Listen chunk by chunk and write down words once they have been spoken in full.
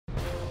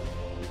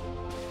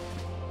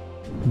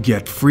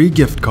Get free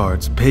gift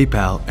cards,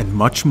 PayPal, and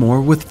much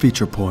more with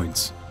feature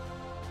points.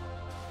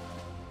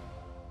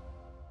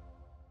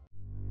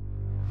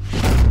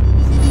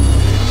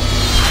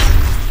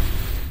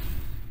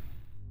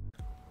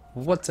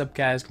 What's up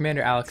guys,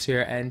 Commander Alex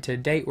here, and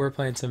today we're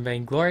playing some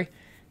Vainglory,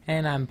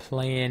 and I'm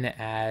playing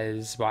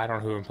as, well I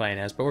don't know who I'm playing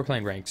as, but we're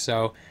playing ranked.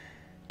 So,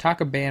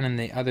 Taka ban on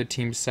the other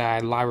team's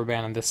side, Lyra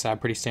ban on this side,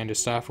 pretty standard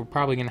stuff. We're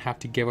probably going to have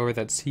to give over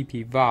that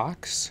CP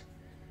Vox,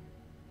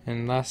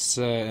 unless,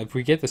 if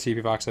we get the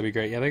CP Vox that'd be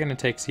great. Yeah, they're going to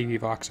take CP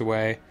Vox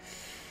away.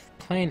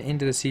 Playing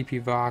into the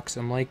CP Vox,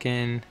 I'm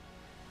liking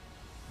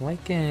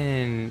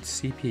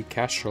CP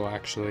Kestrel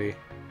actually.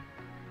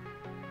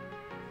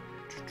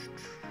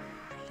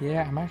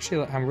 Yeah,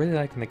 I'm really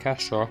liking the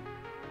Kestrel.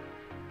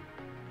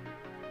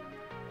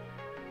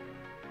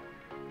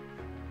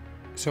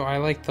 So I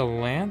like the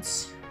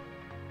Lance.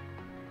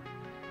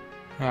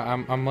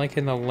 I'm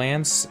liking the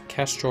Lance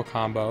Kestrel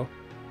combo.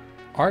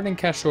 Art and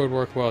Kestrel would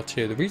work well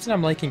too. The reason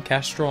I'm liking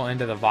Kestrel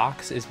into the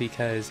Vox is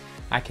because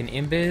I can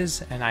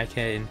invis and I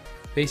can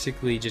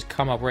basically just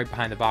come up right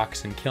behind the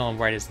Vox and kill him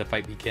right as the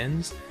fight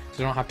begins.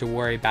 So I don't have to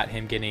worry about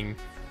him getting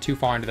too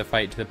far into the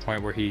fight to the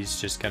point where he's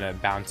just gonna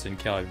bounce and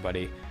kill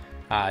everybody.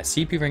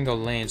 CP Ringo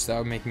lanes, that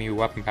would make me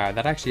weapon power.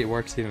 That actually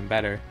works even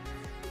better.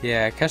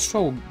 Yeah,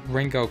 Kestrel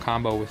Ringo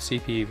combo with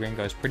CP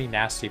Ringo is pretty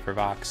nasty for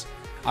Vox.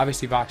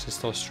 Obviously Vox is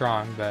still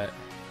strong, but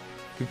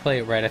if we play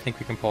it right, I think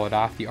we can pull it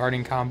off. The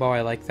Arden combo,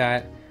 I like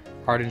that.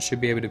 Arden should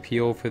be able to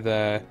peel for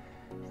the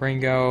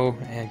Ringo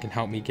and can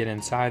help me get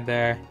inside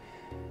there.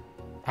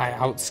 I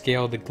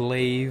outscale the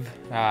Glaive.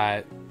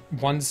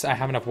 Once I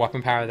have enough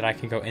weapon power that I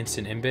can go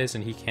instant invis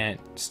and he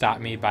can't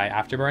stop me by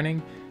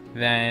afterburning,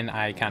 then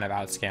I kind of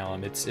outscale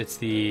him. It's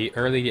the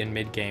early and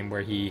mid game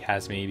where he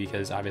has me,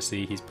 because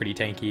obviously he's pretty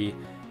tanky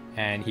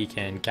and he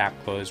can gap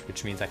close,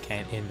 which means I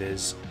can't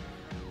invis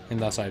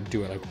unless I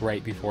do it like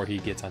right before he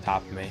gets on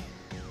top of me.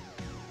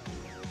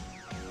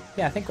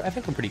 Yeah, I think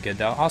we're pretty good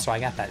though. Also, I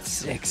got that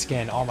sick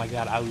skin. Oh my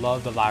god, I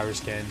love the Lyra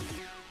skin.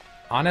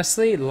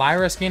 Honestly,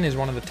 Lyra skin is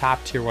one of the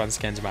top tier 1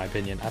 skins in my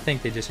opinion. I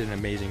think they just did an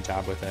amazing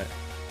job with it.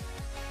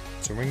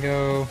 So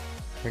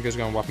Ringo's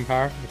going weapon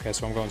power. Okay,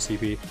 so I'm going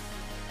CP.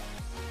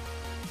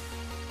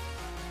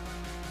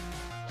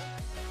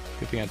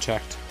 Good thing I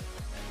checked.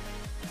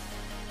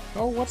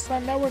 Oh, what's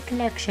that network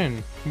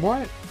connection?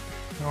 What?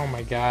 Oh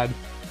my god.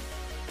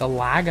 The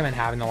lag I've been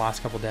having the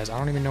last couple days, I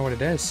don't even know what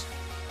it is.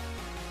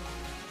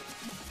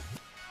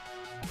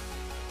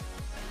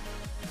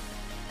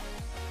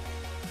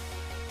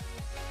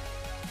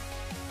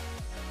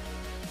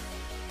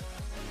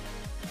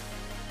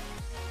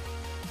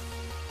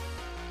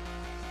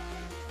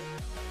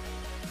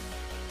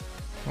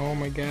 Oh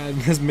my god,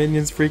 this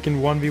minion's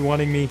freaking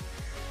 1v1ing me.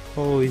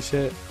 Holy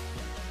shit.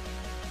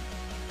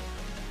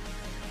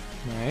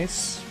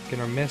 Nice. Get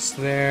our mist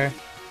there.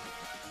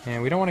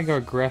 And we don't want to go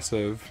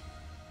aggressive.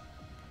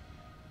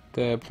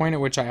 The point at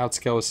which I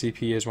outscale a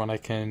CP is when I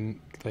can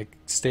like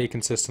stay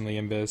consistently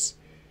invis.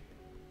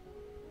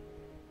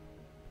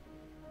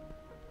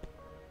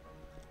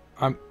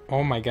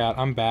 Oh my god,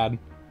 I'm bad.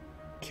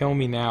 Kill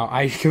me now.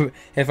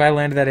 If I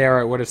landed that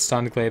arrow, it would have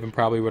stunned Glaive and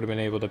probably would have been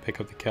able to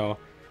pick up the kill.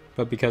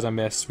 But because I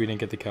missed, we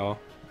didn't get the kill.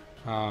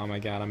 Oh my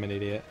god, I'm an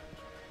idiot.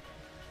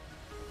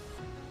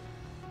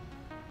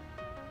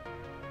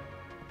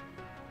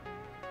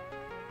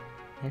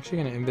 I'm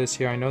actually going to invis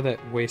here. I know that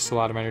wastes a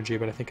lot of energy,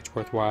 but I think it's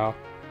worthwhile.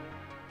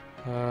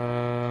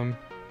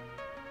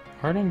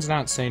 Arden's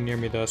not staying near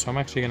me though, so I'm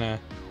actually going to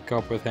go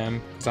up with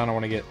him, because I don't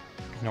want to get,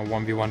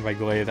 1v1 by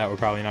Glaive. That would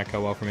probably not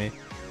go well for me.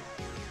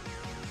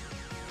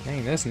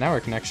 Dang, this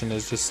network connection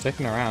is just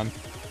sticking around.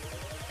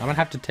 I'm going to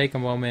have to take a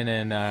moment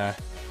and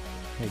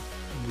like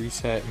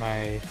reset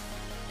my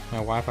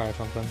Wi-Fi or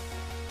something.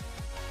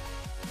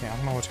 Yeah, I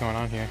don't know what's going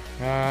on here.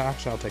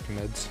 Actually, I'll take the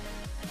mids.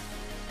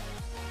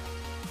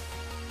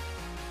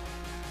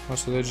 Oh,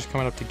 so they're just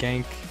coming up to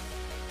gank.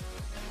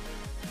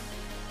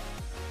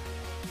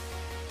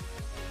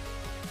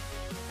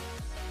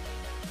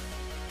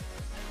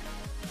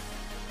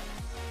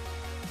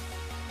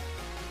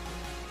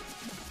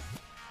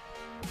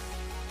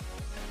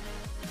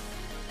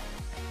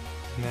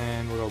 And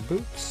then we'll go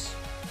boots.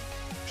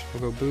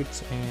 We'll go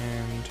boots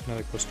and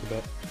another coastal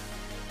bit.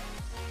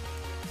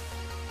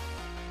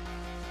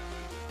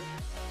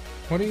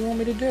 What do you want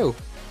me to do?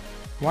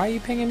 Why are you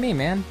pinging me,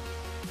 man?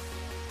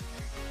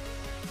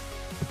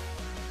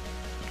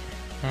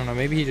 I don't know,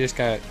 maybe he just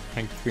got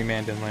like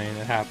 3-manned in lane.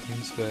 It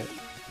happens, but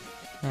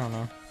I don't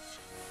know.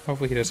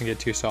 Hopefully he doesn't get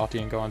too salty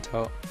and go on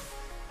tilt.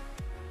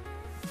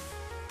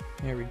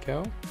 There we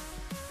go.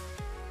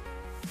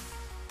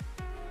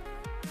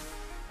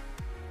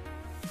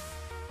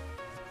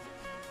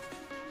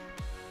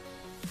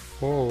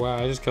 Oh wow,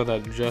 I just killed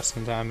that just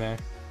in time there.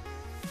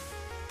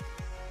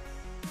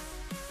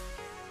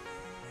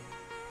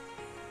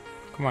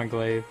 Come on,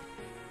 Glaive.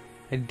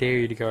 I dare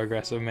you to go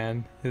aggressive,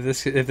 man. If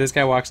this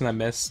guy walks in that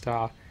mist,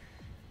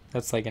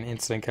 that's like an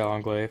instant kill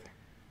on Glaive.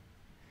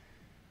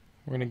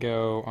 We're gonna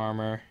go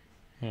armor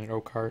and an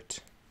Oak Heart.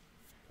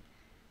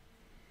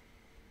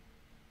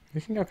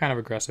 We can go kind of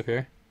aggressive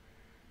here.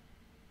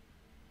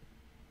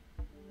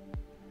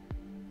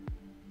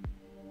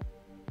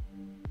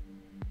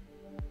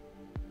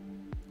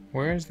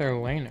 Where is their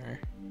laner?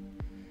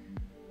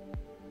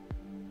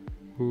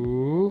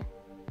 Ooh.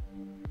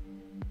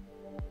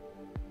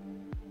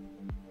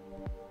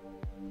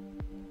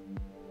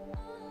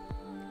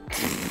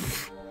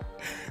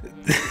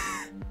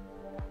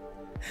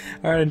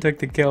 Alright, I took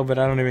the kill, but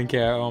I don't even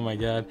care. Oh my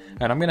god.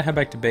 Alright, I'm gonna head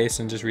back to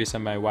base and just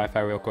reset my Wi-Fi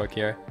real quick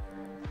here.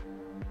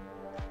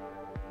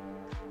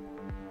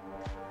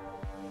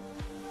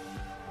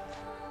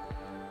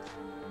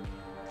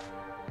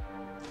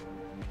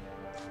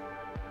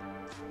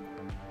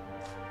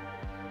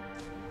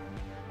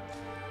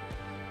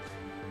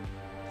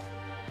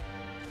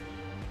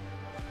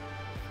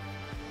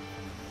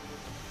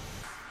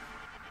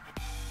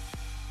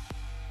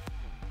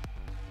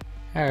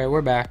 Alright,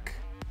 we're back.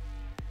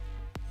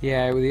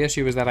 Yeah, the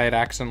issue was that I had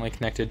accidentally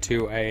connected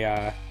to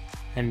a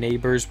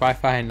neighbor's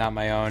Wi-Fi and not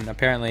my own.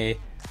 Apparently,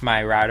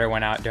 my router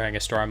went out during a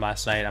storm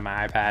last night on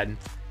my iPad,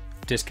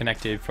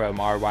 disconnected from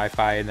our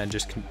Wi-Fi, and then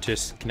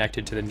just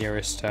connected to the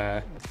nearest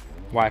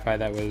Wi-Fi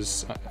that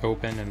was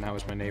open, and that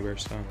was my neighbor.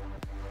 So,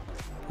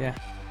 yeah,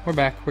 we're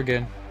back. We're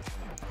good.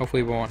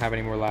 Hopefully, we won't have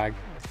any more lag.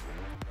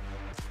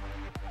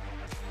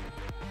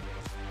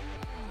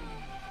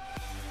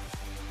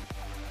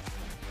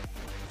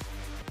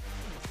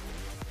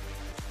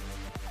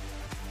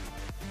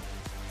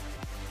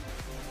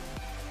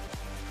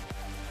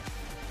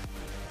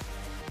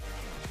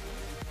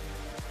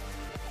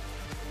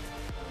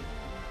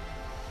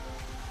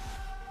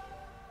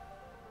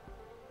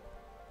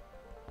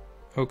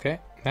 Okay,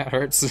 that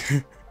hurts.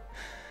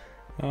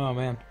 Oh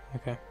man,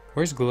 okay.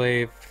 Where's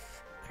Glaive?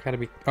 I gotta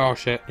be... Oh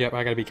shit, yep,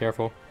 I gotta be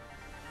careful.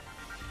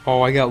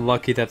 Oh, I got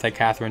lucky that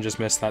Catherine just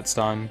missed that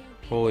stun.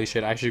 Holy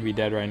shit, I should be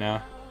dead right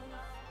now.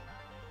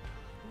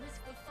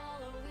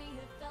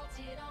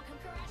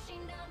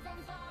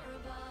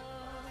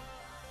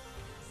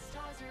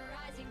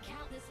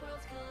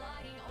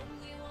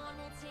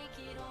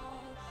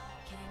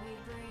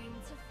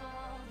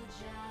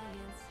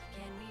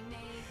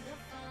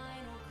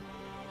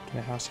 Get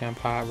a Halcyon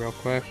pot real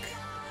quick.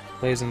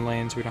 Plays in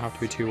lanes, we don't have to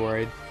be too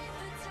worried.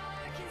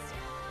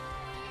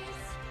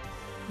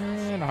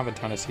 I don't have a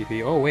ton of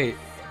CP. Oh wait,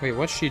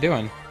 what's she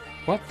doing?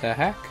 What the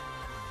heck?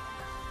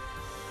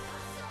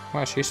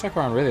 Wow, she stuck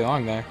around really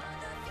long there.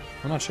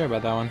 I'm not sure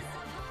about that one.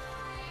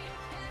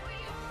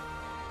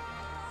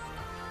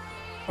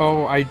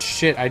 Oh,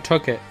 shit, I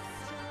took it.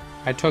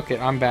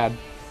 I'm bad.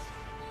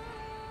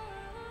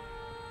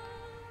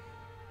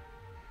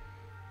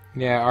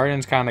 Yeah,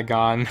 Arden's kind of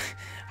gone.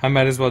 I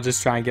might as well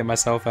just try and get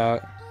myself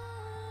out.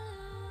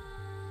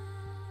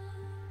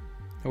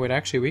 Oh, wait,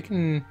 actually, we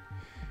can...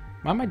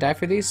 I might die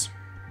for these.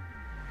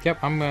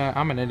 Yep, I'm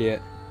an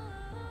idiot.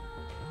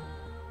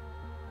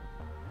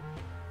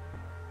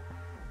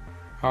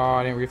 Oh,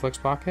 I didn't reflex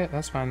block it?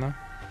 That's fine, though.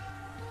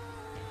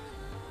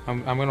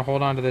 I'm gonna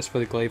hold on to this for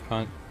the glaive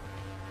hunt.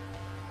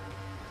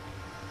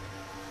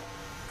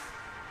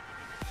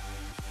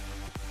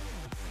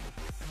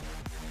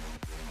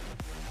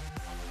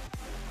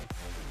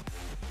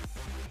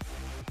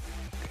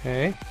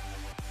 Okay.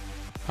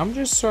 I'm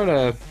just sort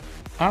of...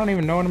 I don't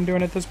even know what I'm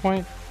doing at this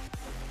point.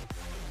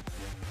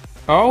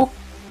 Oh!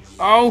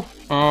 Oh!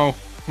 Oh!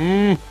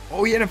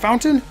 Oh, he had a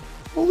fountain?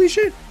 Holy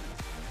shit!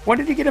 When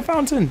did he get a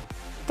fountain?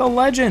 The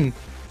legend!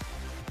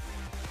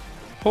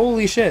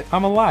 Holy shit,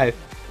 I'm alive.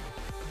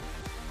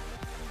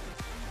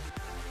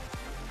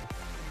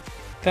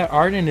 That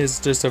Arden is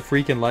just a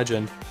freaking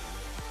legend.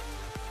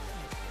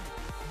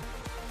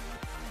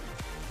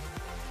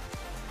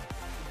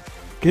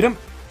 Get him!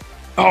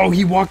 Oh,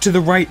 he walked to the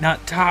right,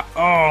 not top.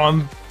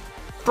 Oh,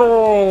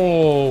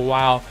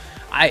 wow.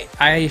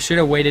 I should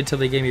have waited till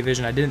they gave me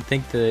vision. I didn't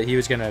think that he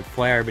was going to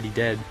flare, but he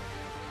did.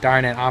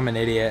 Darn it, I'm an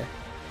idiot.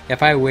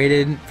 If I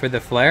waited for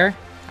the flare,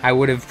 I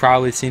would have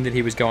probably seen that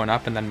he was going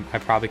up, and then I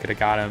probably could have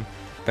got him.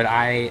 But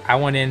I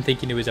went in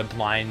thinking it was a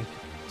blind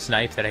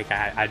snipe that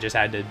I just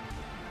had to,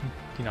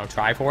 you know,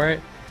 try for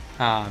it.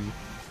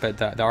 But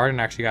the Arden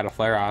actually got a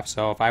flare off,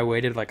 so if I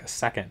waited like a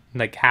second,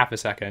 like half a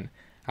second,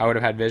 I would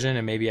have had vision,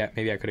 and maybe I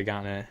could have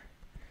gotten it.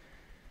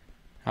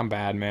 I'm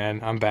bad,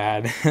 man. I'm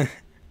bad.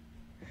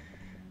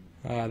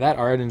 That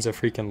Arden's a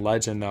freaking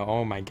legend, though.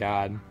 Oh my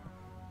god.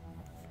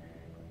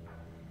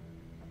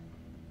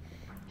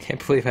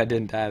 Can't believe I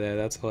didn't die there.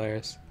 That's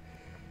hilarious.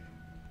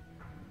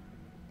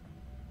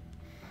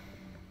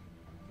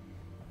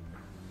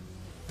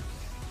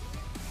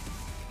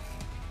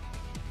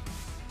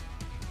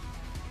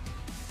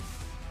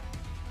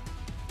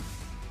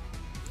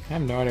 I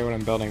have no idea what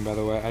I'm building, by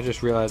the way. I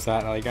just realized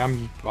that. Like,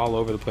 I'm all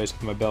over the place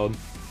with my build.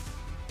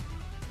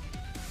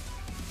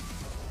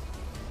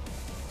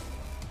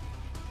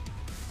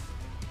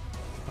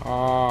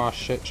 Oh,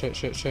 shit.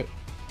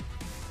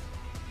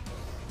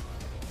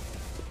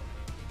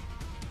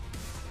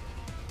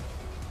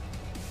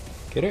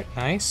 Get it?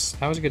 Nice.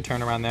 That was a good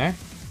turnaround there.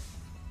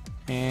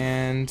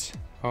 And...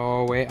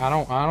 oh, wait. I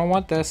don't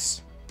want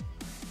this.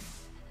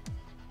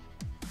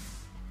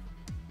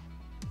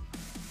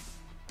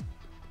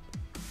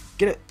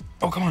 Get it.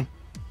 Oh, come on.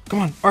 Come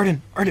on,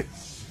 Arden. Arden.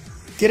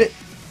 Get it.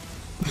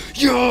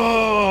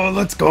 Yo,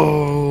 let's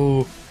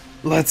go.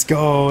 Let's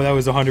go. That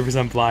was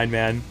 100% blind,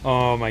 man.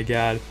 Oh, my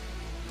God.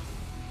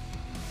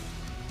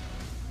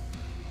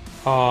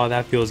 Oh,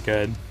 that feels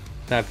good.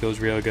 That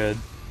feels real good.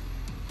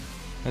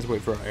 Let's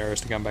wait for our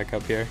arrows to come back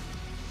up here.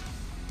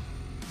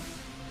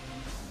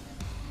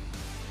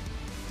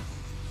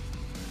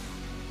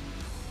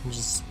 We'll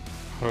just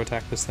auto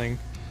attack this thing.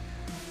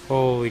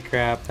 Holy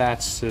crap,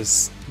 that's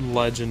just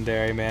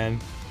legendary,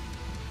 man.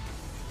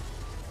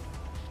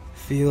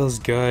 Feels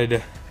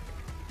good.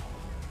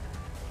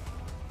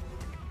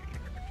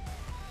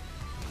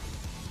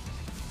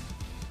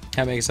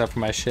 That makes up for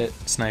my shit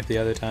snipe the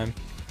other time.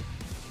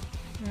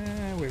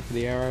 Wait for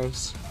the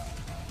arrows.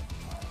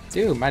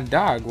 Dude, my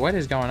dog, what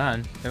is going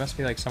on? There must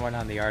be like someone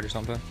on the yard or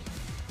something.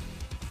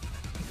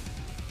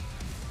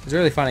 It's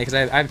really funny because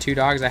I have two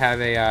dogs. I have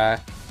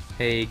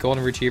a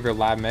golden retriever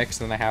lab mix,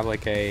 and then I have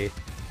like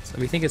so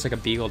we think it's like a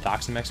beagle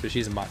dachshund mix, but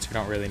she's a mutt, so we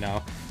don't really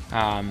know.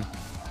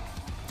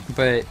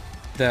 But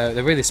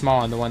the really small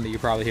one, the one that you're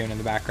probably hearing in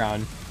the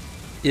background,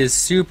 is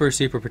super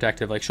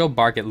protective. Like, she'll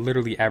bark at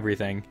literally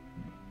everything.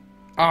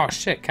 Oh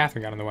shit,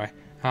 Catherine got in the way.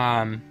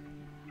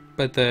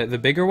 But the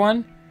bigger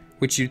one,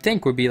 which you'd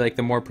think would be like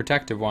the more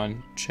protective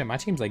one, shit, my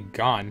team's like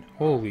gone.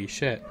 Holy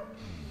shit,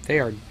 they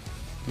are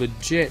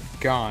legit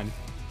gone.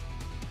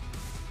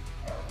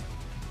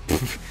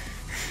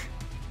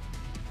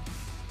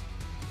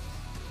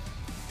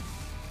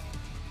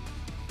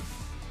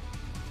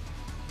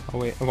 Oh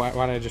wait,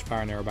 why did I just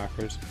fire an arrow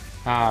backwards?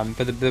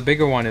 But the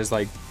bigger one is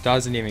like,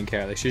 doesn't even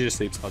care. Like, she just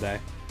sleeps all day.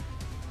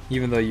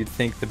 Even though you'd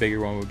think the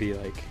bigger one would be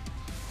like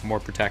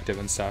more protective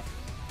and stuff.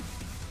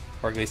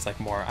 Or at least like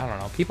more, I don't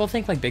know. People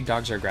think like big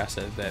dogs are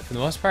aggressive, but for the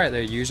most part,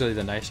 they're usually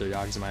the nicer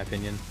dogs in my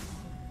opinion.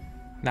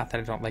 Not that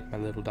I don't like my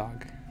little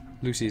dog.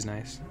 Lucy's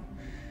nice.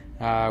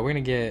 We're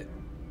gonna get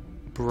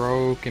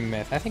Broken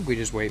Myth. I think we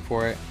just wait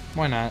for it.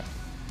 Why not?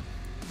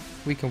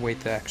 We can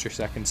wait the extra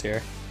seconds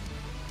here.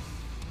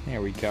 There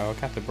we go.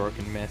 Got the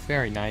Broken Myth.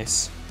 Very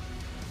nice.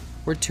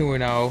 We're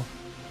 2-0.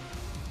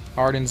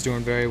 Arden's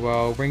doing very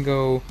well.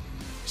 Ringo,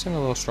 he's having a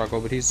little struggle,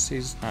 but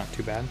he's not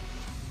too bad.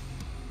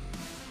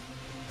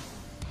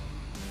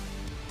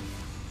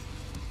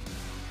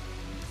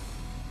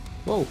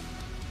 Whoa.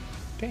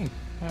 Dang.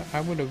 I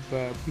would have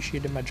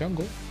appreciated my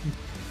jungle.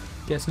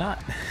 Guess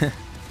not.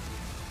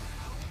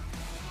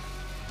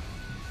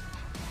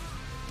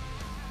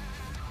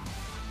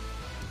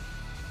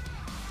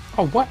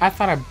 Oh, what? I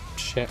thought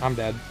shit, I'm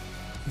dead.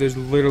 There's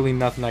literally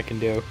nothing I can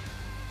do.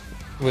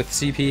 With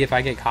CP, if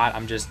I get caught,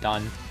 I'm just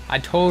done. I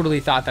totally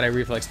thought that I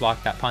reflex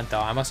blocked that punt,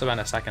 though. I must have been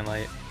a second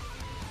late.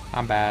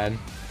 I'm bad.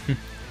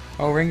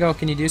 Oh, Ringo,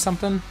 can you do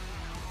something?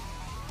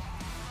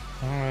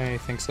 I don't really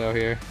think so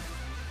here.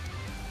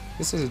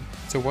 It's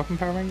a weapon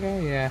power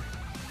Ringo? Yeah.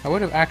 I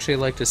would have actually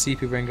liked to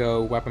CP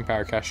Ringo weapon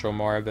power Kestrel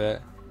more of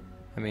it.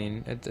 I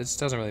mean, it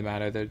doesn't really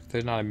matter.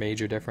 There's not a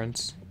major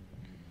difference.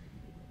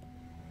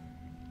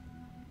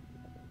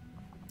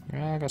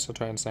 Yeah, I guess I'll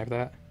try and snipe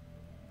that.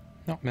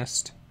 Nope,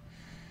 missed.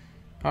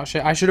 Oh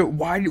shit, I should've.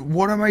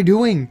 What am I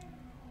doing?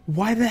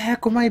 Why the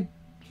heck am I.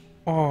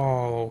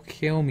 Oh,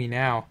 kill me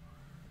now.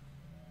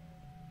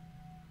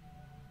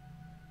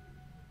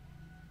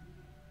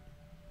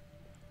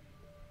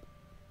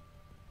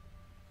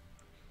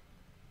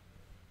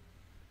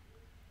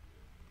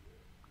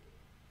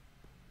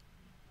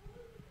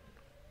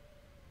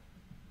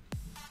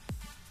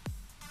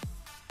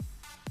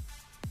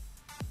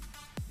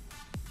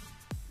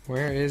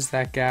 Where is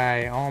that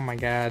guy? Oh my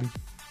god.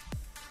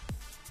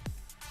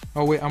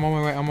 Oh wait, I'm on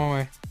my way, I'm on my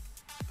way.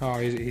 Oh,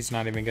 he's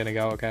not even gonna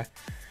go, okay.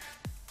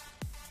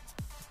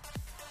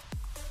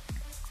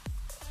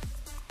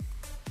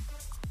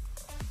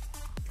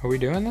 Are we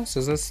doing this?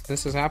 Is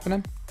this is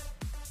happening?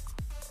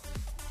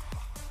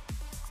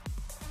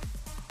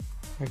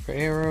 Wait for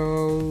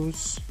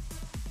arrows.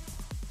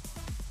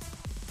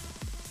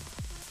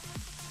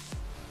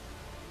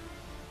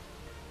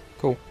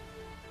 Cool.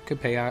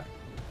 Good payout.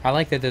 I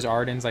like that this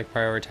Arden's like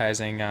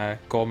prioritizing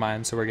gold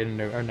mines, so we're getting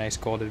a nice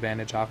gold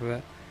advantage off of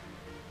it.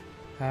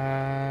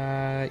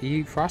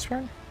 E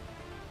Frostburn?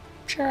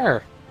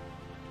 Sure.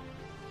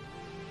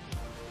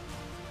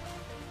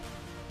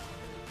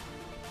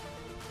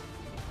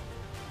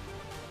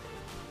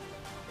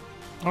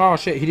 Oh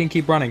shit, he didn't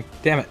keep running.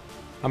 Damn it.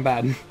 I'm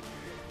bad.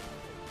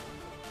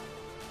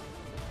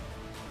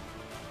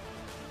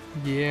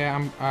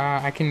 Yeah,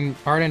 I can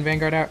Arden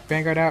Vanguard out,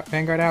 Vanguard out,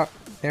 Vanguard out.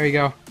 There we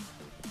go.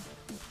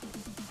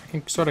 I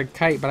can sort of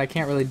kite, but I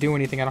can't really do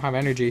anything. I don't have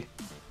energy.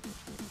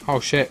 Oh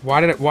shit! Why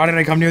did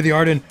I come near the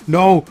Arden?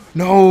 No,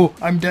 no,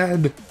 I'm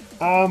dead.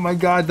 Oh my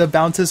god, the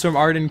bounces from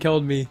Arden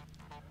killed me.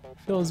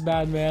 Feels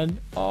bad, man.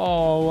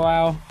 Oh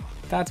wow,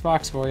 that's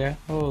box for you.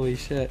 Holy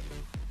shit!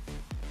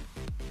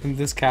 And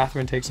this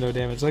Catherine takes no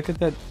damage. Look at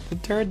that. The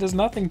turret does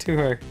nothing to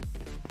her.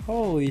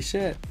 Holy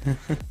shit.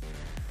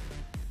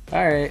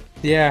 All right,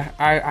 yeah,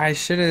 I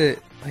should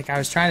have. Like, I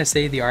was trying to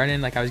save the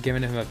Arden. Like, I was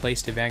giving him a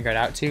place to Vanguard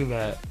out to,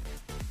 but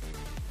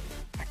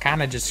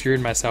kind of just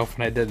screwed myself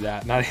when I did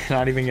that.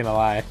 Not even gonna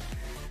lie.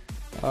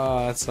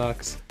 Oh, that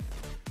sucks.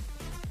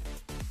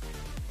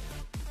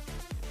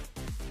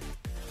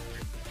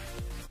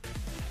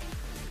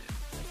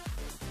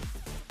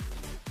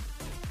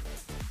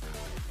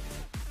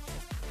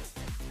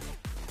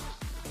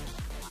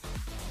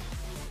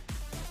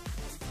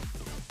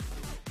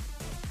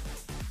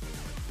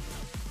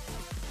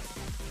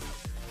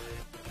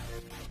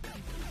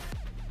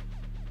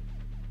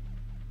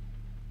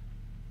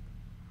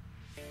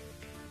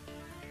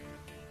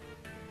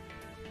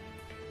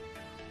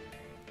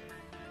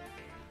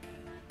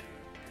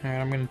 Alright,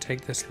 I'm gonna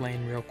take this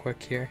lane real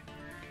quick here.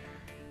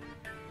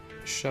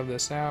 Shove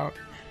this out.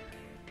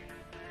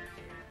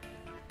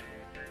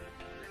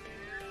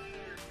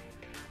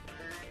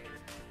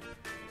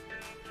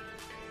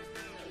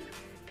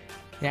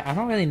 Yeah, I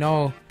don't really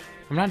know.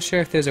 I'm not sure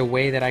if there's a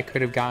way that I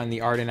could have gotten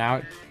the Arden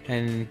out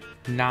and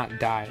not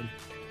died.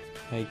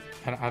 Like,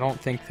 I don't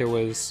think there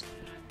was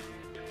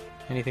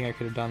anything I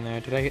could have done there.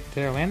 Did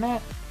I land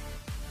that?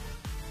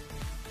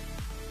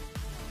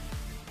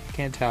 I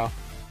can't tell.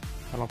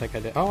 I don't think I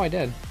did. Oh, I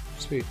did.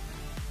 Sweet.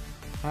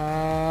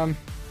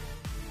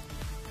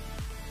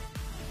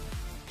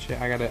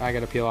 Shit, I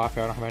gotta peel off.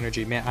 I don't have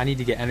energy. Man, I need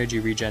to get energy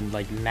regen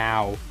like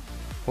now.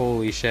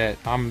 Holy shit.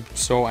 I'm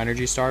so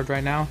energy starved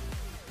right now.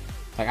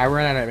 Like, I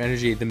ran out of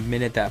energy the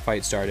minute that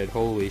fight started.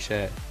 Holy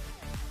shit.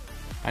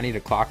 I need a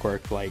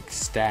clockwork like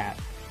stat.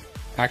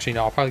 Actually,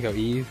 no, I'll probably go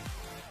Eve.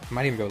 I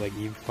might even go like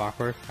Eve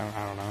clockwork.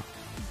 I don't know.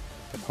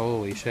 But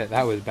holy shit,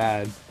 that was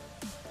bad.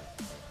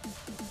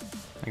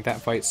 Like,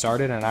 that fight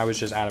started and I was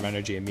just out of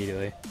energy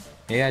immediately.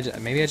 Maybe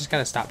I just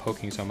gotta stop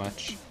poking so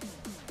much.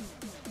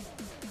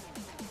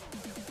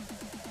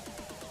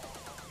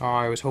 Oh,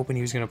 I was hoping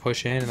he was gonna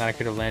push in and then I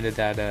could have landed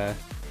that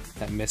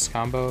that miss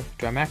combo.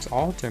 Do I max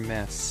alt or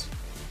miss?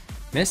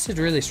 Miss is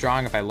really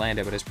strong if I land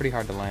it, but it's pretty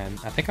hard to land.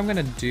 I think I'm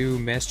gonna do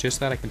miss just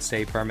so that I can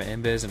stay perma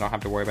invis and don't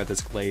have to worry about this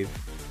glaive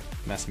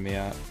messing me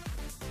up.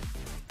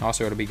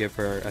 Also, it'll be good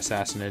for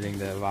assassinating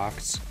the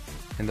Vox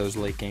in those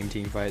late game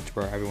team fights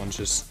where everyone's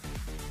just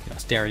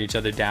staring each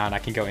other down. I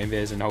can go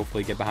invis and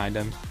hopefully get behind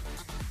them.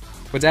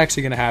 What's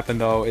actually gonna happen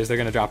though is they're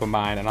gonna drop a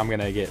mine and I'm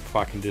gonna get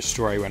fucking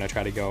destroyed when I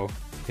try to go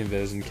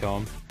invis and kill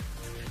them.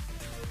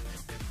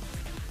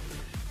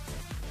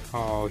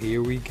 Oh,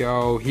 here we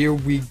go. Here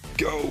we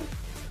go.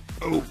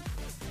 Oh,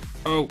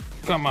 oh,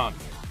 come on.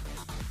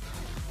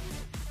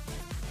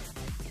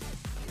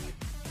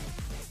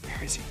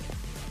 Where is he?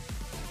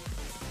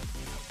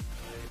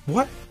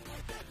 What?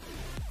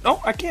 Oh,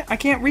 I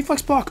can't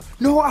reflex block.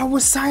 No, I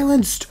was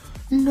silenced.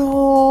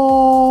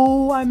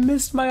 No, I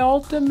missed my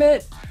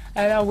ultimate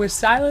and I was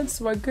silenced,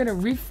 so I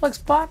couldn't reflex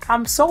block.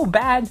 I'm so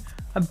bad.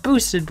 I'm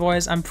boosted,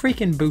 boys. I'm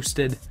freaking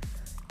boosted.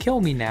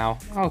 Kill me now.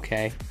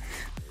 Okay.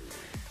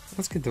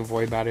 Let's get the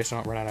void battery so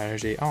I don't run out of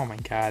energy. Oh my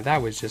god,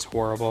 that was just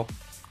horrible.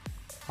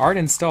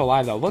 Arden's still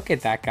alive though. Look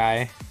at that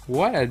guy.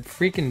 What a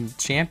freaking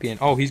champion.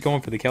 Oh, he's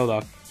going for the kill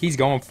though. He's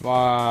going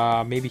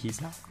for, maybe he's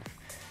not.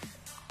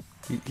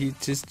 He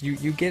just,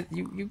 you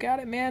got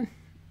it, man.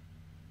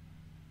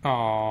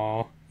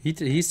 Oh.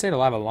 He stayed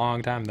alive a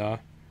long time, though.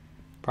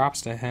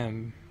 Props to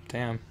him.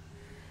 Damn.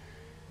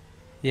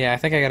 Yeah, I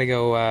think I gotta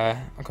go,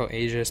 I'll go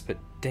Aegis, but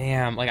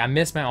damn. Like, I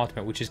missed my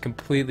ultimate, which is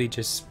completely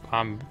just,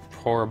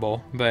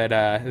 horrible. But,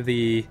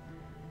 the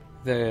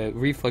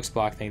reflex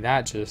block thing,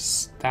 that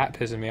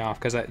pisses me off.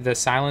 Because the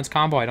silence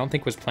combo, I don't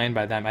think was planned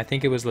by them. I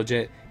think it was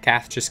legit.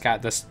 Kath just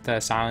got the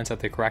silence at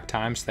the correct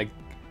time, so, like,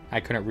 I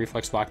couldn't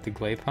reflex block the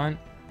glaive punt.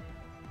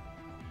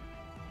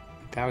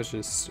 That was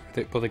just,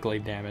 well, the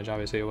glaive damage,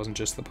 obviously. It wasn't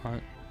just the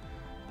punt.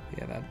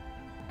 Yeah,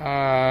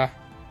 that...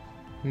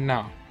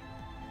 No.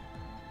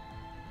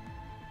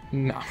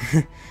 No.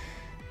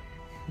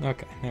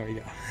 Okay, there we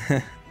go.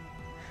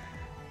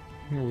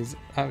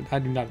 I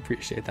do not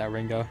appreciate that,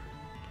 Ringo.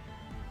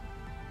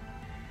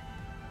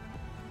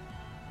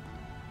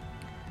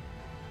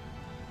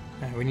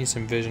 We need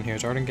some vision here.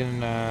 Is Arden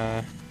getting,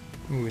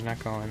 ooh, he's not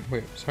going.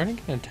 Wait, is Arden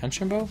getting a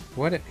tension bow?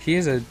 What? He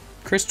has a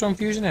crystal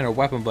infusion and a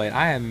weapon blade.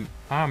 I'm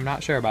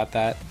not sure about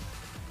that.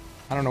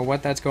 I don't know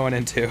what that's going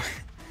into.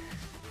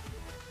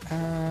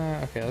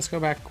 Okay, let's go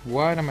back.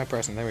 What am I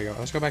pressing? There we go.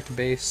 Let's go back to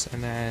base,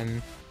 and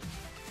then...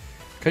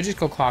 Could just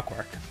go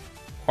clockwork.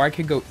 Or I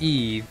could go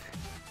Eve.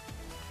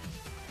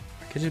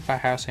 I could just buy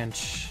house and...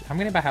 I'm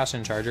going to buy house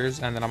and chargers,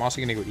 and then I'm also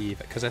going to go Eve,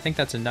 because I think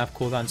that's enough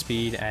cooldown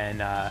speed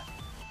and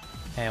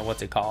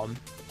what's it called?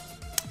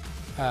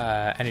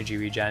 Energy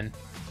regen.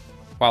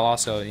 While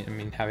also, I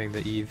mean, having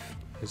the Eve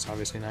is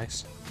obviously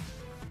nice.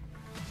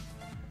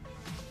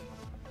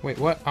 Wait,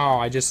 what? Oh,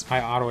 I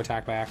auto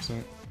attack by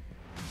accident.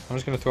 I'm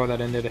just gonna throw that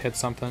in there to hit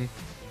something.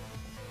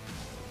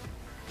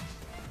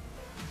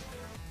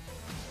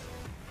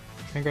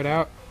 Can I get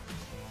out?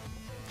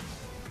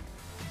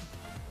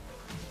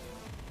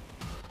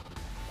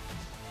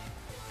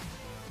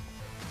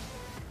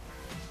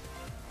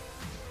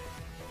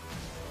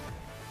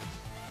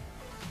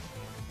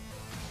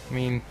 I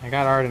mean, I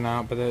got Arden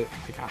out, but like,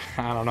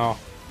 I don't know.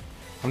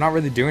 I'm not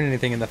really doing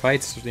anything in the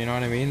fights, you know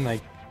what I mean?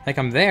 Like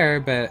I'm there,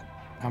 but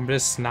I'm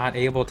just not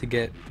able to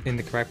get in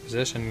the correct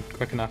position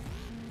quick enough.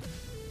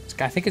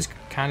 I think it's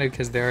kind of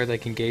because they're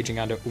like engaging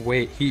onto.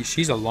 Wait,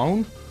 she's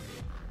alone?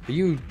 Are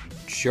you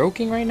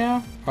joking right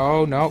now?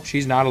 Oh no,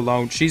 she's not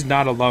alone. She's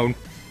not alone.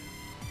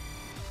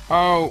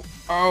 Oh,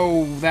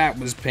 that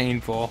was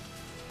painful.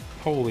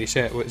 Holy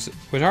shit. Was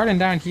Arden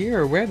down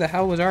here, or where the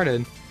hell was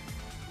Arden?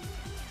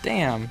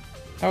 Damn.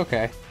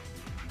 Okay.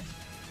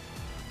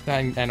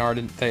 And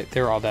Arden,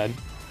 they're all dead.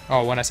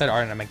 Oh, when I said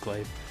Arden, I meant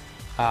Glaive.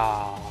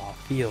 Ah,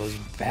 feels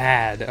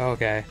bad.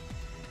 Okay.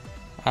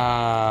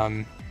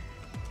 Let's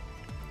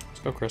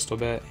go Crystal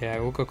Bit. Yeah,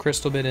 we'll go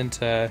Crystal Bit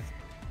into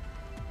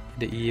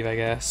Eve, I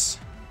guess.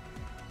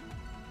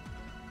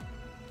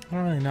 I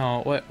don't really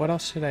know. What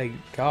else should I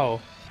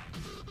go?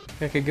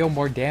 I could go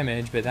more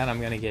damage, but then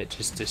I'm gonna get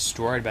just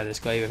destroyed by this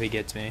Glaive if he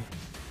gets me.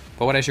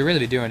 But what I should really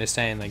be doing is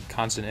staying like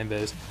constant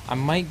invis. I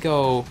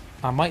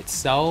might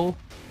sell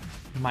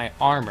my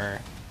armor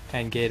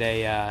and get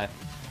a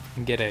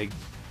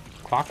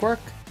Clockwork,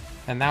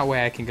 and that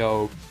way I can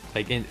go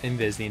like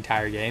invis the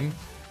entire game.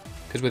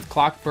 Because with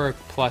Clockwork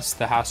plus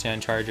the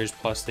Halcyon Chargers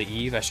plus the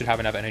Eve, I should have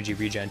enough energy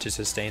regen to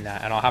sustain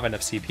that, and I'll have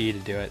enough CP to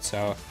do it.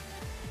 So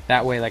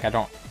that way, like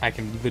I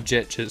can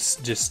legit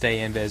just stay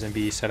invis and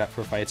be set up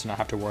for fights and not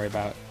have to worry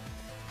about,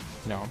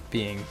 you know,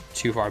 being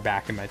too far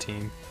back in my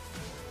team.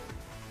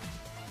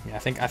 Yeah, I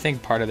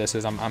think part of this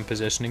is I'm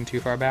positioning too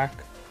far back,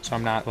 so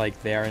I'm not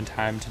like there in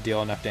time to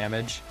deal enough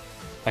damage.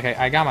 Like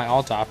I got my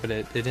ult off, but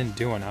it didn't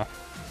do enough.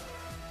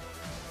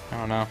 I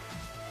don't know.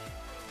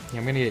 Yeah,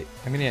 I'm gonna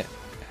get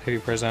Heavy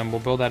Prism.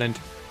 We'll build that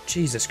into.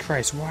 Jesus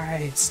Christ!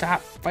 Why?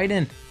 Stop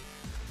fighting!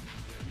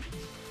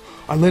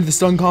 I landed the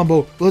stun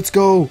combo. Let's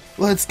go.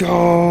 Let's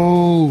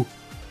go.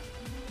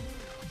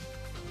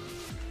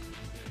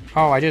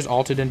 Oh, I just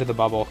ulted into the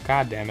bubble.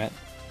 God damn it!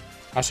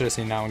 I should have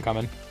seen that one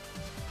coming.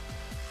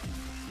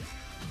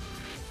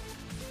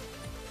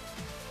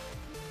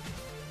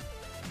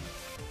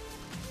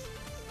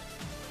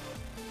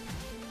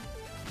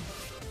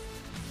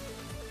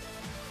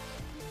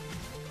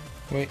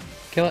 Wait,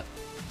 kill it.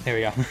 There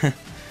we go.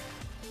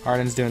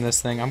 Arden's doing this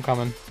thing. I'm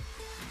coming.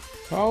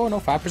 Oh, no,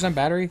 5%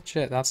 battery?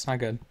 Shit, that's not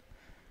good.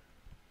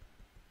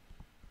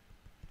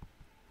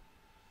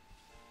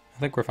 I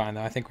think we're fine,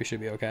 though. I think we should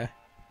be okay.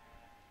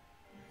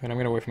 And I'm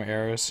going to wait for my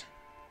arrows.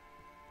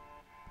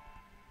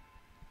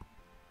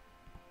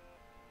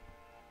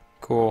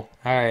 Cool.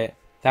 Alright.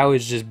 That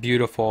was just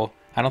beautiful.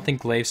 I don't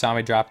think Glaive saw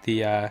me drop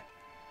the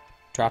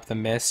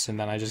mist, and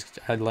then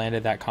I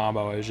landed that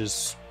combo. It was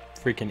just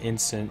freaking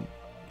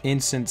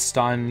instant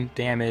stun,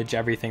 damage,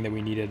 everything that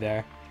we needed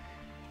there.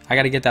 I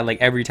gotta get that like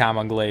every time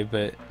on Glaive,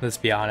 but let's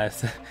be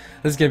honest, this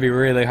is gonna be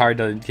really hard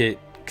to get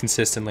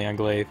consistently on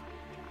Glaive.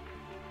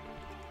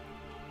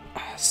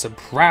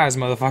 Surprise,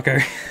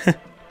 motherfucker!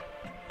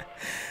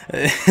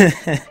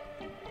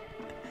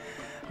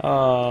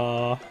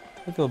 Oh,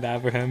 I feel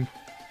bad for him.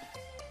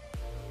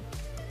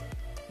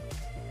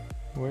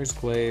 Where's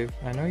Glaive?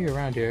 I know you're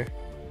around here.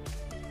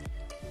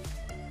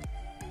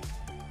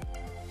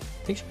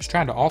 I think she was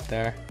trying to ult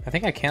there. I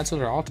think I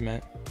canceled her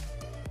ultimate.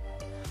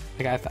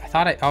 Like I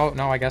thought I. Oh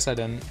no, I guess I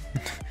didn't.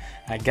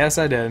 I guess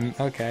I didn't.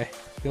 Okay,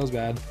 feels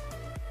bad.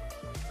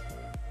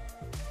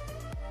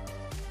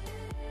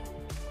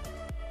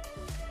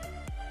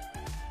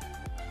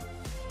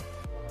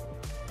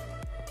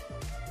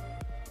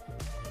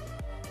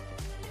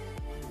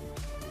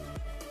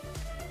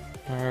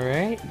 All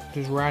right,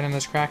 just riding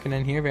this Kraken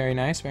in here. Very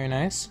nice, very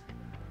nice.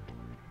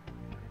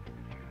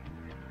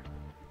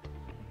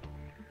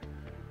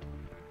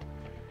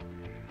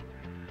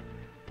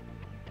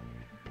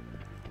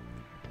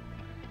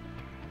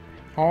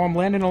 Oh, I'm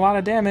landing a lot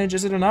of damage.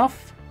 Is it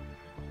enough?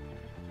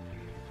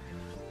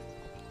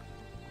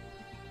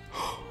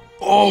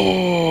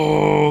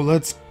 Oh,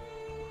 let's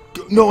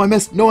go. No, I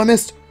missed. No, I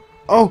missed.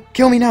 Oh,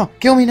 kill me now.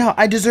 Kill me now.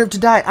 I deserve to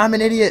die. I'm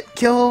an idiot.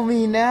 Kill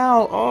me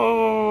now.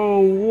 Oh,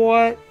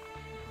 what?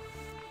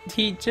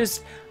 He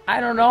just,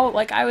 I don't know.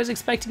 Like, I was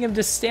expecting him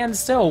to stand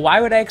still.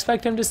 Why would I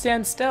expect him to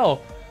stand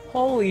still?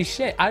 Holy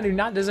shit. I do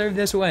not deserve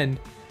this win.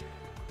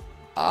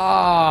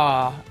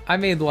 Ah, I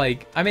made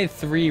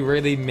 3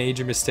 really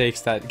major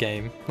mistakes that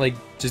game. Like,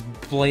 just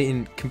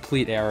blatant,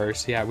 complete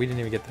errors. Yeah, we didn't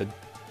even get the...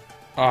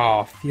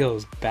 Oh,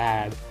 feels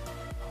bad.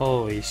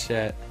 Holy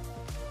shit.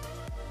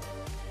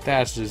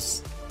 That's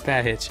just...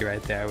 That hits you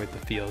right there with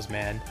the feels,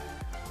 man.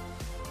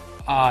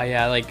 Ah,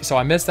 yeah, like, so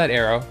I missed that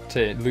arrow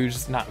to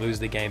not lose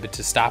the game, but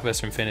to stop us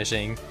from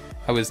finishing.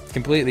 I was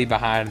completely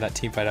behind that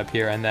team fight up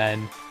here, and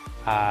then,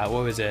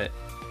 what was it?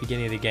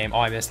 Beginning of the game.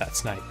 Oh, I missed that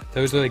snipe.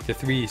 Those were like the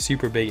 3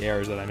 super big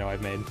errors that I know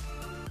I've made.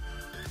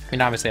 I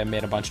mean, obviously I've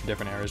made a bunch of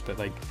different errors, but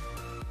like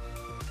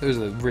those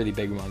are the really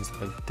big ones that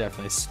have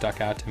definitely stuck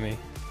out to me.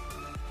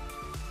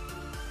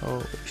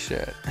 Holy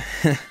shit.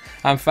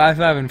 I'm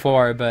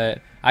 5-5-4, but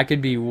I could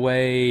be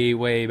way,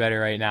 way better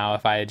right now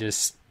if I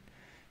just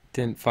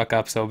didn't fuck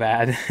up so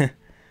bad.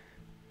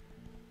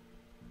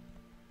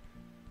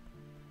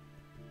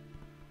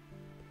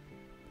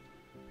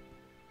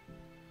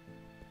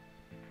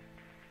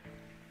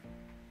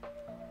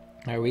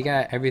 Alright, we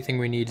got everything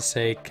we need to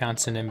say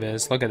constant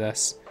invis. Look at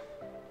this.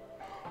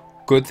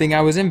 Good thing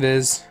I was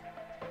invis.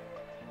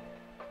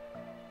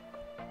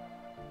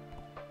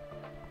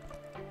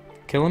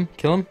 Kill him,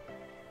 kill him.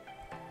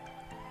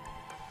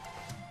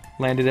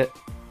 Landed it.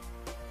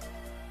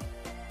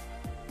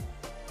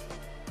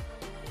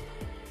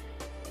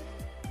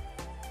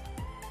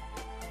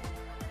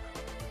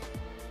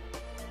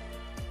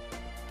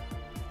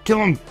 Kill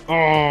him!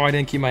 Oh, I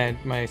didn't keep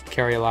my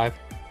carry alive.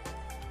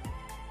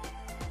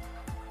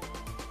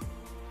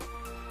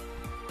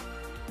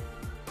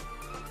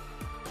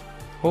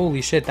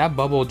 Holy shit, that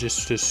bubble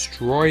just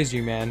destroys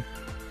you, man.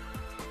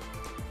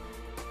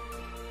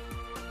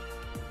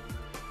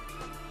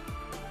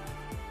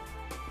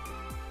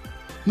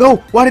 No!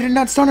 Why did it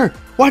not stun her?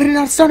 Why did it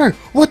not stun her?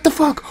 What the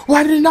fuck?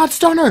 Why did it not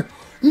stun her?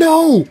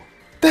 No!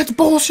 That's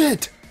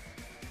bullshit!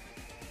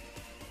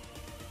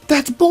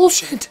 That's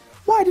bullshit!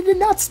 Why did it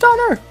not stun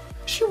her?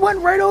 She went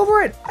right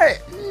over it!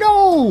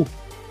 No!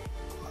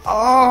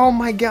 Oh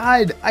my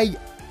god!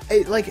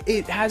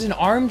 It has an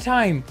arm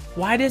time.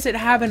 Why does it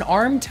have an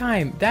arm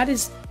time? That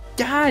is,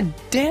 god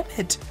damn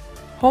it.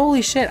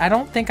 Holy shit, I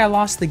don't think I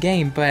lost the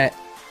game, but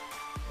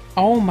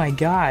oh my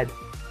god.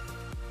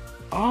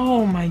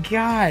 Oh my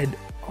god.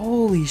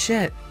 Holy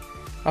shit.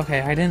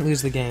 Okay, I didn't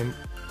lose the game.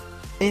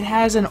 It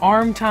has an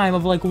arm time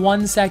of like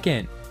 1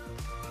 second.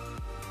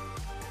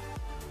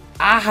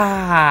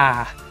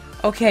 Ah!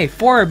 Okay,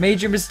 4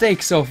 major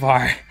mistakes so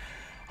far.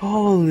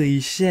 Holy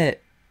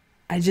shit.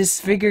 I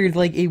just figured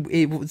like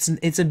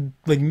it's a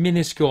like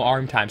minuscule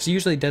arm time, so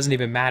usually it doesn't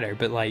even matter,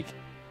 but like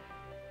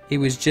it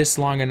was just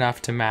long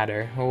enough to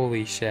matter.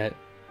 Holy shit.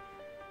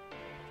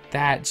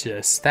 That's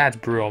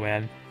brutal,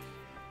 man.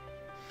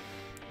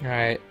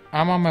 Alright,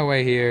 I'm on my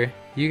way here.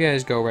 You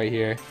guys go right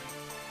here.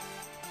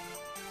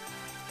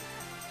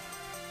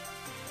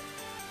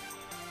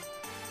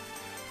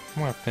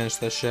 I'm gonna finish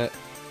this shit.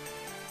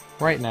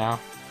 Right now.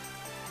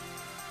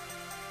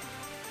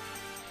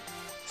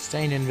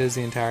 Staying invis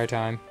the entire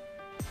time.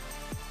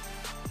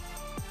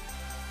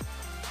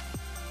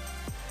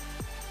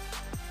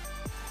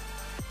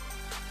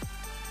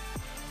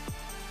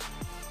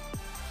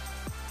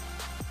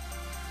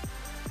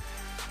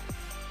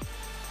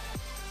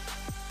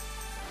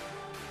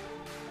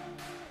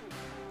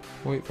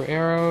 Wait for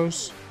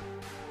arrows.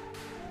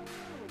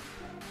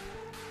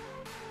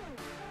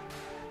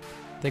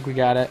 I think we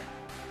got it.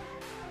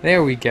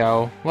 There we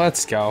go.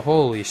 Let's go.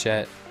 Holy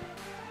shit.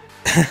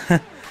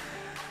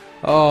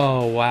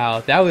 Oh,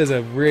 wow. That was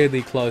a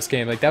really close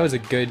game. Like, that was a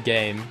good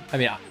game. I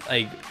mean,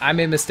 like, I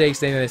made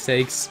mistakes, they made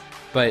mistakes,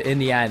 but in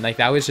the end, like,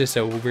 that was just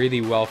a really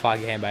well-fought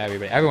game by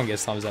everybody. Everyone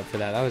gets thumbs up for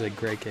that. That was a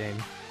great game.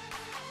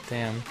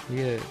 Damn. You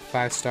get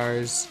 5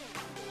 stars.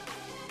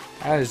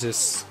 That was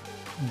just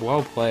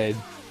well played.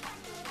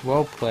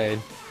 Well played.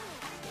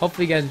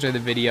 Hopefully you guys enjoyed the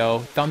video.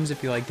 Thumbs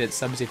if you liked it,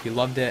 subs if you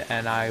loved it,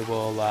 and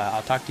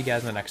I'll talk to you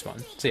guys in the next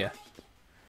one. See ya.